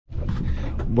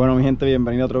Bueno, mi gente,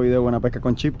 bienvenido a otro video de Buena Pesca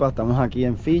con Chispa. Estamos aquí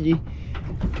en Fiji.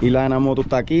 Isla de NAMOTU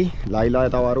está aquí. La isla de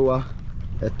Tabarúa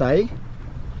está ahí.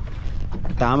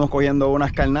 Estábamos cogiendo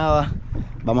unas carnadas.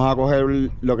 Vamos a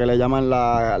coger lo que le llaman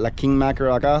la King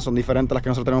Mackerel acá. Son diferentes a las que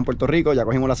nosotros tenemos en Puerto Rico. Ya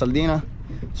cogimos las sardinas.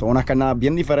 Son unas carnadas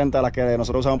bien diferentes a las que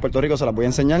nosotros usamos en Puerto Rico. Se las voy a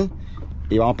enseñar.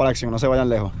 Y vamos para la acción, no se vayan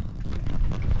lejos.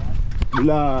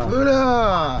 ¡Hola!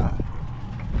 ¡Hola!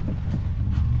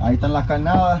 Ahí están las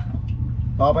carnadas.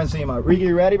 Vamos para encima. Ricky,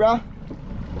 you ready, bro?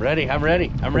 Ready, I'm ready.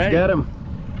 I'm Let's ready. get him.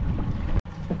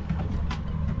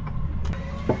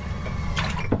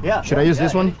 Yeah. Should I use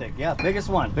this one? Anything. Yeah, biggest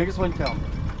one count.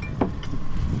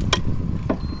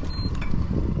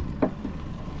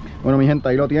 Bueno, mi gente,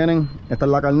 ahí lo tienen. Esta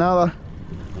es la carnada.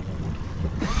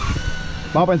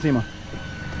 Vamos para encima.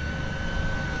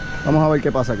 Vamos a ver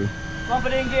qué pasa aquí. Bump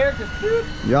it in gear, just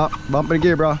Ya, bumper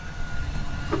gear, bro. in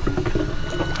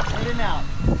and out.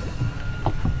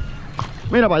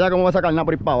 Mira para allá cómo va esa carnada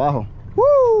por ir para abajo.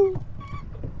 Woo!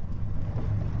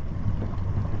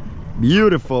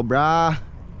 Beautiful, bro.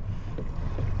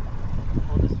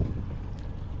 Hold this.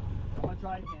 I'm gonna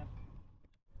try it again.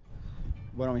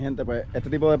 Bueno, mi gente, pues este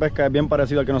tipo de pesca es bien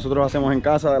parecido al que nosotros hacemos en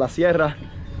casa de la sierra.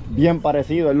 Bien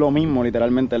parecido, es lo mismo,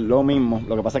 literalmente es lo mismo.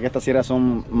 Lo que pasa es que estas sierras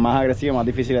son más agresivas, más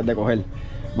difíciles de coger.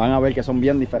 Van a ver que son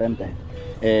bien diferentes.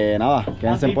 Nada,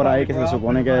 quédense por ahí que se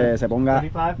supone que se ponga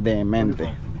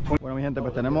demente. Bueno, mi gente,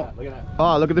 pues tenemos...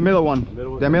 Oh, look at the middle one.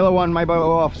 The middle one might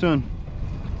go off soon.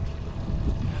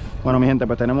 Bueno, mi gente,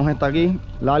 pues tenemos esta aquí,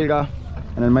 larga.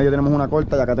 En el medio tenemos una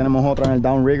corta y acá tenemos otra en el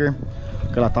downrigger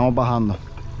que la estamos bajando.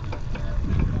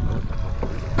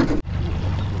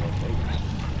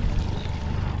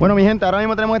 Bueno, mi gente, ahora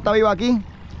mismo tenemos esta viva aquí.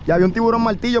 Y había un tiburón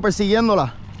martillo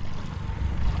persiguiéndola.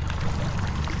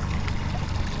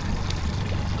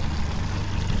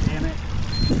 Damn it.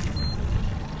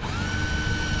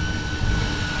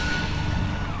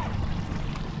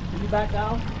 Can you back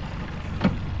down?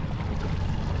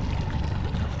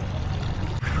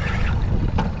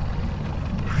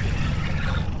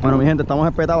 Bueno, mi gente, estamos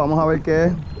espetados. Vamos a ver qué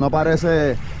es. No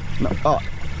parece... No. Oh.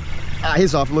 Ah,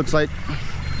 he's off, looks like.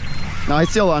 No, he's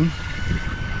still on.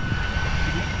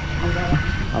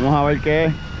 Vamos a ver qué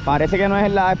es. Parece que no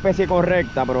es la especie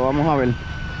correcta, pero vamos a ver.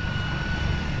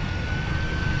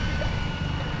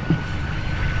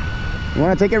 You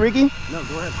wanna take it, Ricky? No,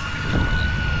 go ahead.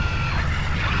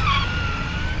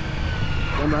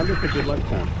 I'm just a good luck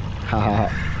time.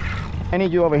 I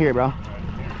need you over here, bro.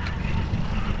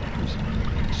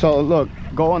 So look,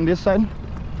 go on this side.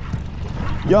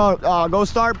 Yo, go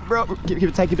start, bro. Keep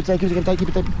it tight, keep it tight, keep it tight, keep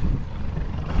it tight.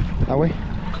 That way.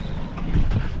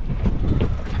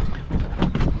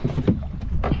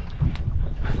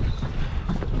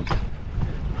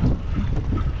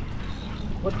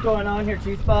 What's going on here,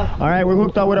 Chispa? All right, we're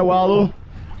hooked up with a wallow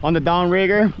on the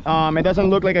downrigger. It doesn't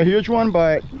look like a huge one,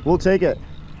 but we'll take it.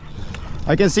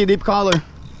 I can see deep collar.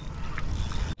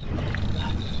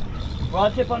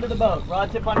 Rod tip under the boat.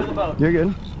 Rod tip under the boat. You're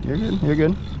good. You're good. You're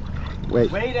good. Wait.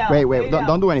 Way down, Wait. way down.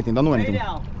 Don't do anything. Don't do Way anything.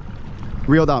 down.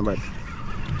 Reel down, right?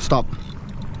 Stop.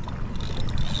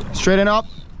 Straighten up.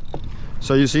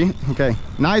 So you see? Okay.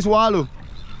 Nice wallow.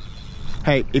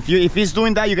 Hey, if he's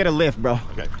doing that, you get a lift, bro.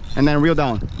 Okay. And then reel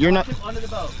down. You're Rod not. tip under the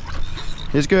boat.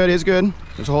 It's good. It's good.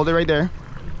 Just hold it right there.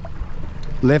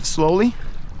 Lift slowly.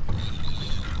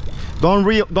 Don't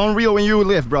reel when you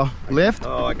lift, bro. Lift.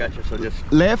 Oh, I got you. So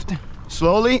just Lift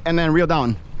slowly and then reel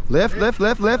down. Lift, lift,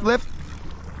 lift, lift, lift.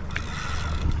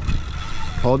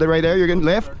 Hold it right there. You're good.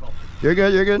 Lift. You're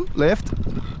good. You're good. Lift.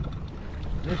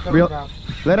 Reel.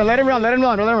 Let him run. Let him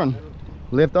run. Let him run.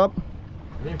 Lift up.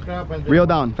 Reel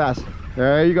down fast.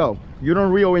 There you go. You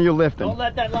don't reel when you're lifting. Don't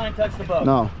let that line touch the boat.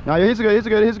 No. No, he's good. He's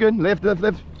good. He's good. Lift, lift,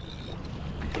 lift.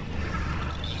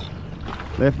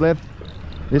 Lift, lift.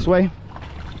 This way.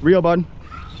 Reel, bud.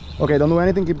 Okay, don't do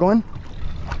anything. Keep going.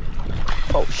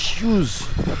 Oh, shoes.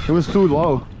 It was too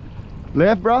low.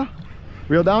 Lift, bro.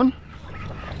 Reel down.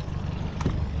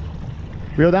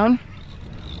 Reel down.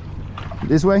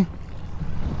 This way.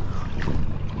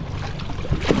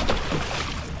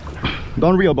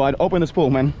 Don't reel, bud. Open the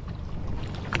spool, man.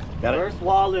 got it. First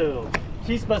wallow.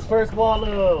 Chispa's first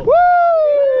wallow. Woo!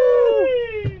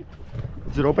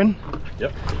 Is it open?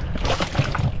 Yep.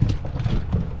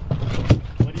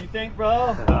 What do you think,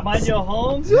 bro? Mind you a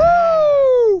home?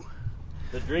 Woo!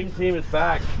 The dream team is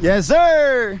back. Yes,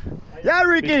 sir. Yeah,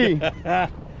 Ricky.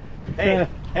 Hey,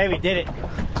 we did it.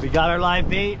 We got our live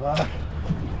bait.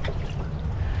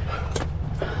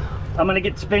 I'm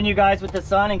gonna spin you guys with the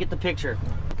sun and get the picture.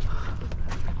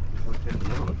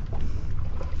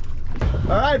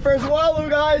 All right, first wallow,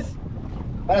 guys.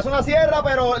 Parece una sierra,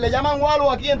 pero le llaman wallow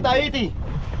aquí en Tahiti.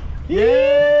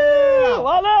 Yeah!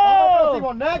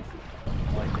 Wallow! Next.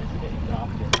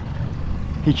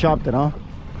 He chopped it, huh?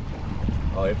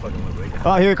 Oh, it fucking went right down.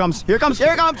 Oh, here it comes. Here it comes.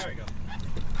 Here it comes. There we go.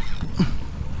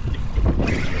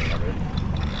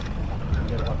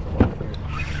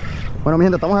 Bueno, mi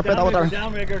gente, estamos espetados otra vez.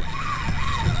 Downrigger.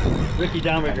 Ricky,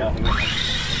 downrigger.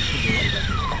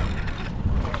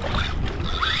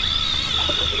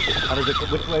 How does it,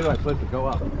 which way do I flip it? Go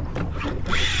up.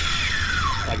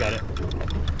 I got it.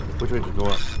 Which way does it go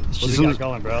up? What's he got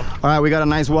going, bro? All right, we got a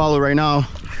nice wallow right now.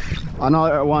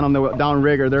 Another one on the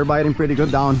downrigger. They're biting pretty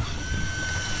good down.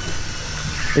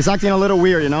 It's acting a little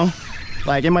weird, you know?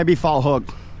 Like it might be foul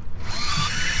hooked.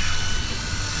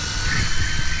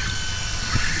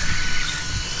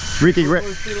 Ricky,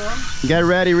 get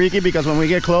ready, Ricky, because when we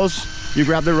get close, you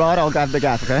grab the rod, I'll grab the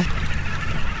gaff, okay?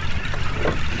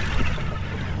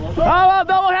 Oh,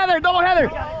 double header, double header.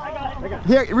 I got it.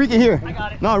 Here, Ricky, here. I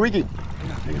got it. No, Ricky.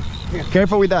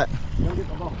 Careful with that.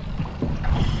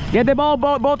 Get the ball,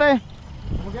 bote.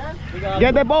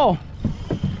 Get the ball.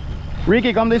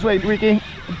 Ricky, come this way, Ricky.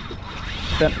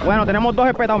 Bueno, tenemos dos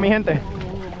espetados, mi gente.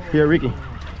 Here, Ricky.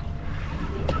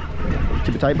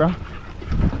 Keep it tight, bro.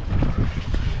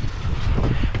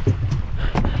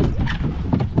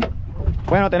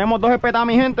 Bueno, tenemos dos espetadas,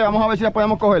 mi gente. Vamos a ver si las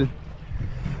podemos coger.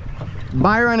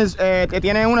 Byron is,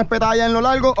 tiene una espetada allá en lo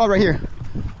largo. Oh, right here.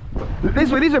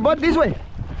 This way, bud, this way.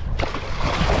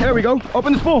 There we go.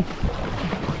 Open the spool.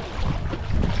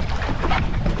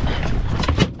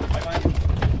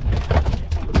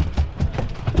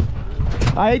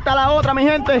 Ahí está la otra, mi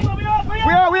gente.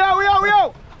 Cuidado, cuidado, cuidado,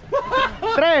 cuidado.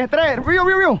 Tres.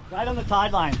 Real. Right on the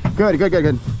tide line. Good.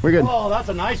 We're good. Oh, that's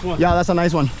a nice one. Yeah, that's a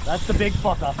nice one. That's the big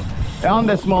fucker. On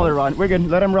the smaller rod. We're good.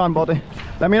 Let them run, bote.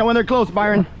 Let me know when they're close,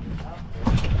 Byron.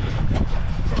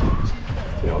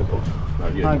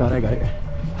 I got it.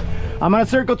 I'm gonna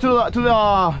circle to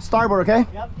the starboard, okay?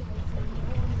 Yep.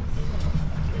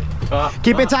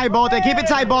 Keep it tight, bote. Keep it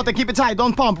tight, bote. Keep it tight.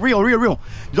 Don't pump. Real.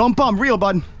 Don't pump. Real,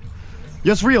 bud.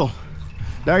 Just real.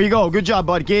 There you go. Good job,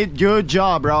 bud. Good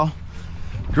job, bro.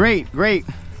 Great.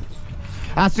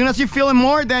 As soon as you're feeling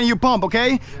more, then you pump,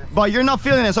 okay? But you're not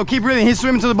feeling it, so keep reeling. He's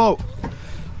swimming to the boat.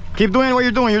 Keep doing what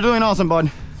you're doing. You're doing awesome, bud.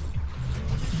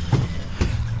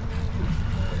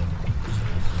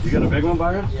 You got a big one,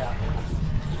 Byron? Yeah.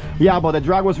 Yeah, but the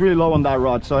drag was really low on that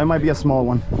rod, so it might be a small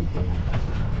one.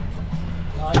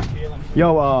 Oh, you feel him.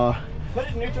 Yo, Put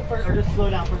it in neutral first, or just slow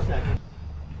down for a second.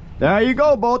 there you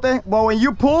go, bote. Well, when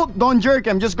you pull, don't jerk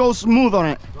him. Just go smooth on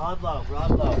it. Rod low.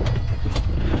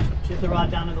 Get the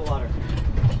rod down in the water.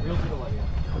 Reel to the water.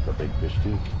 That's a big fish,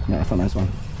 too. Yeah, that's a nice one.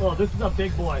 Oh, this is a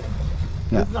big boy.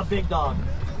 Yeah. This is a big dog.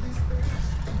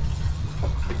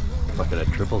 Fucking a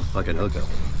triple fucking hookup.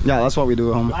 Yeah, that's what we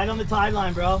do at home. Right on the tide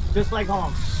line, bro. Just like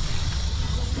home.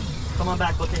 Come on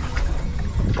back, book it.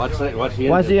 Watch the engine.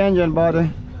 What's the engine, bote?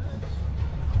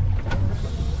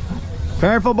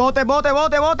 Careful, bote.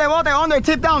 On there,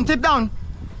 tip down.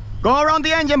 Go around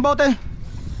the engine, bote.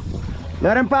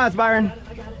 Let him pass, Byron.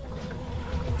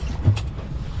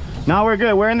 Now we're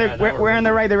good. We're in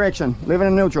the right direction. Living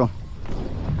in neutral.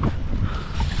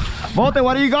 Bote,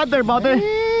 what do you got there, bote?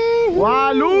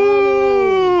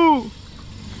 Waloo!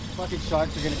 Fucking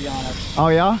sharks are gonna be on us. Oh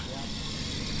yeah?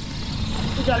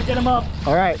 We gotta get him up.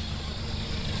 All right.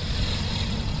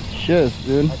 Shiz,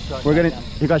 dude. We're gonna.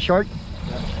 He got shark?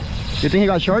 Yep. You think he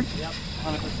got shark? Yep.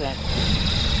 100%.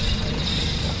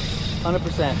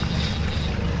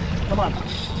 100%. Come on.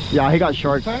 Yeah, he got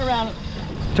shark. Turn around.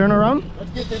 Turn around.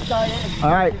 Let's get this guy in.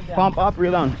 All right, pump up,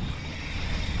 reel down.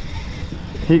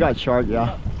 He got shark,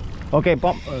 yeah. Okay,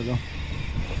 pump. There we go.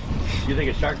 You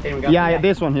think a shark came and got Yeah,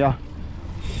 this one, yeah.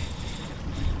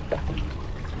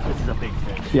 This is a big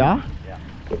fish. Yeah? Yeah.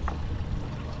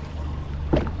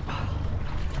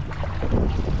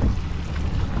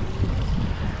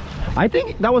 I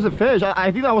think that was a fish.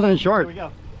 I think that wasn't a Here shark. we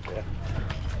go. Yeah.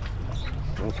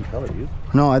 I don't see color, you?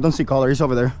 No, I don't see color. He's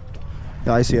over there.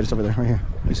 Yeah, I see it. It's over there, right here.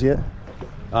 You see it?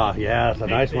 Oh, yeah, it's a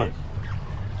nice one.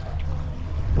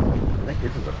 I think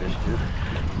this is a fish, too.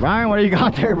 Ryan, what do you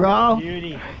got there, bro?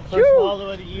 Beauty. First Phew.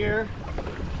 swallow of the year.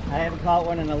 I haven't caught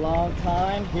one in a long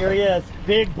time. Here he is.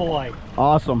 Big boy.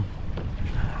 Awesome.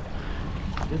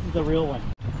 This is a real one.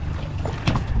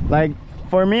 Like,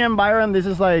 for me and Byron, this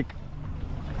is like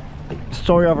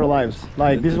story of our lives.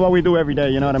 Like, this is what we do every day,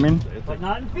 you know what I mean? But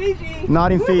not in Fiji.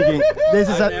 Not in Fiji. This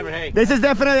is Hey. this is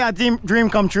definitely a dream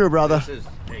come true, brother. This is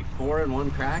a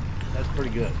 4-in-1 crack. That's pretty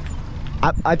good.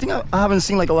 I think I haven't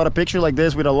seen like a lot of pictures like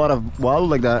this with a lot of wallow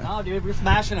like that. No, dude, we're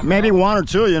smashing them. Maybe one or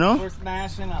two, you know? We're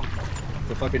smashing them.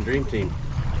 It's a fucking dream team.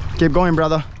 Keep going,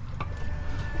 brother.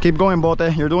 Keep going,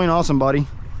 bote. You're doing awesome, buddy.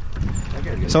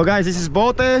 So guys, this is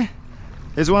Bote.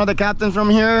 He's one of the captains from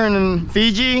here in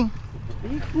Fiji.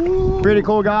 Pretty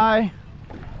cool guy.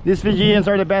 These Fijians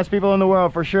are the best people in the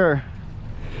world for sure.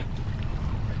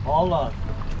 All love.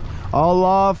 All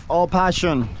love, all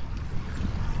passion.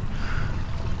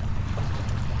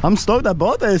 I'm stoked that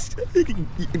Bote is.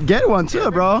 Get one too,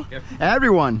 bro.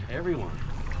 Everyone. Everyone.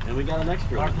 And we got an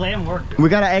extra Our one. plan worked. We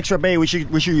got an extra bait. We should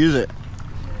use it.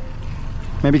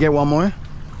 Maybe get one more.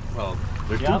 Well,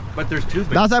 there's Yep. two, but there's two big.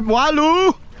 That's a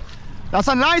walu. That's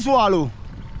a nice walu.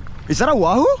 Is that a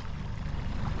wahoo?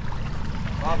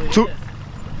 Probably Two- is.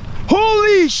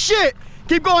 Holy shit!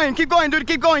 Keep going, dude.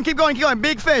 Keep going.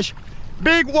 Big fish.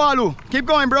 Big walu. Keep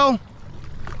going, bro.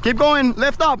 Keep going.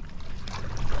 Lift up.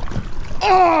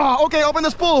 Oh, okay. Open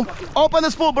the spool. Open the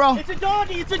spool, bro. It's a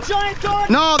doggy. It's a giant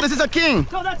doggy. No, this is a king.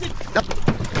 No, that's it.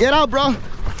 Get out, bro.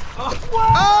 Whoa!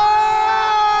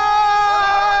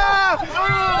 Oh! Let's go!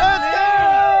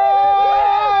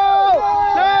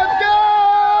 Let's go!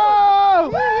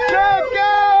 Let's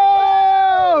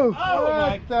go! Oh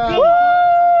my God.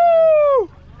 Woo!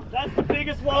 That's the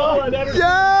biggest walleye I've ever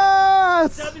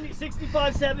Yes! seen. 70,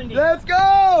 65, 70. Let's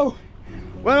go!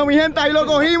 Bueno, mi gente, ahí lo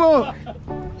cogimos.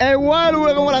 El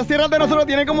walu, como las sierras de nosotros,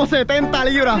 tiene como 70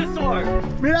 libras. Dinosaur.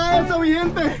 Mira eso, mi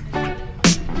gente.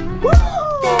 ¡Woo!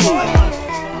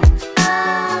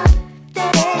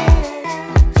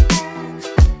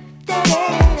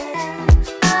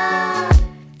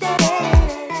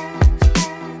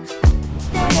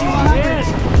 Yes.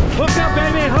 Hook up,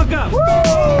 baby, hook up.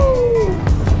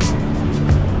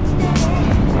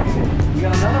 You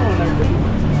got another one there too.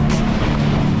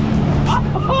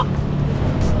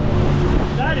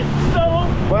 That is so.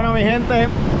 Bueno, mi gente,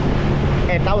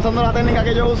 está usando la técnica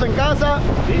que yo uso en casa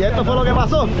y esto fue lo que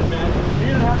pasó. You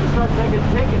didn't have to start taking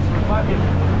tickets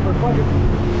for fucking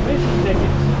fishing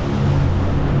tickets.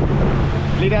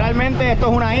 Literalmente esto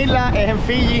es una isla, es en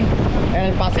Fiji, en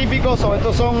el Pacífico.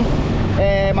 Estos son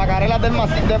macarelas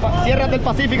sierras del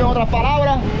Pacífico, en otras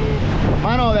palabras.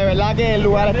 Mano, de verdad que el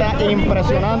lugar está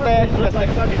impresionante.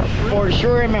 For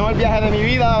sure, el mejor viaje de mi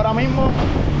vida ahora mismo.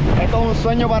 Esto es un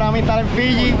sueño para mí estar en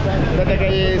Fiji. Desde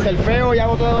que surfeo y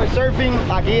hago todo el surfing.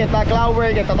 Aquí está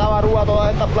Cloudbreak, está Tabarúa,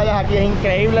 todas estas playas aquí es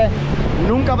increíble.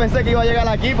 Nunca pensé que iba a llegar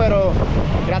aquí, pero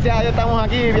gracias a Dios estamos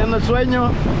aquí viviendo el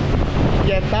sueño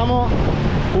y estamos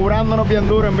curándonos bien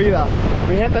duro en vida.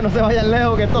 Mi gente, no se vayan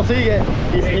lejos, que esto sigue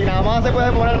y nada más se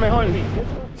puede poner mejor.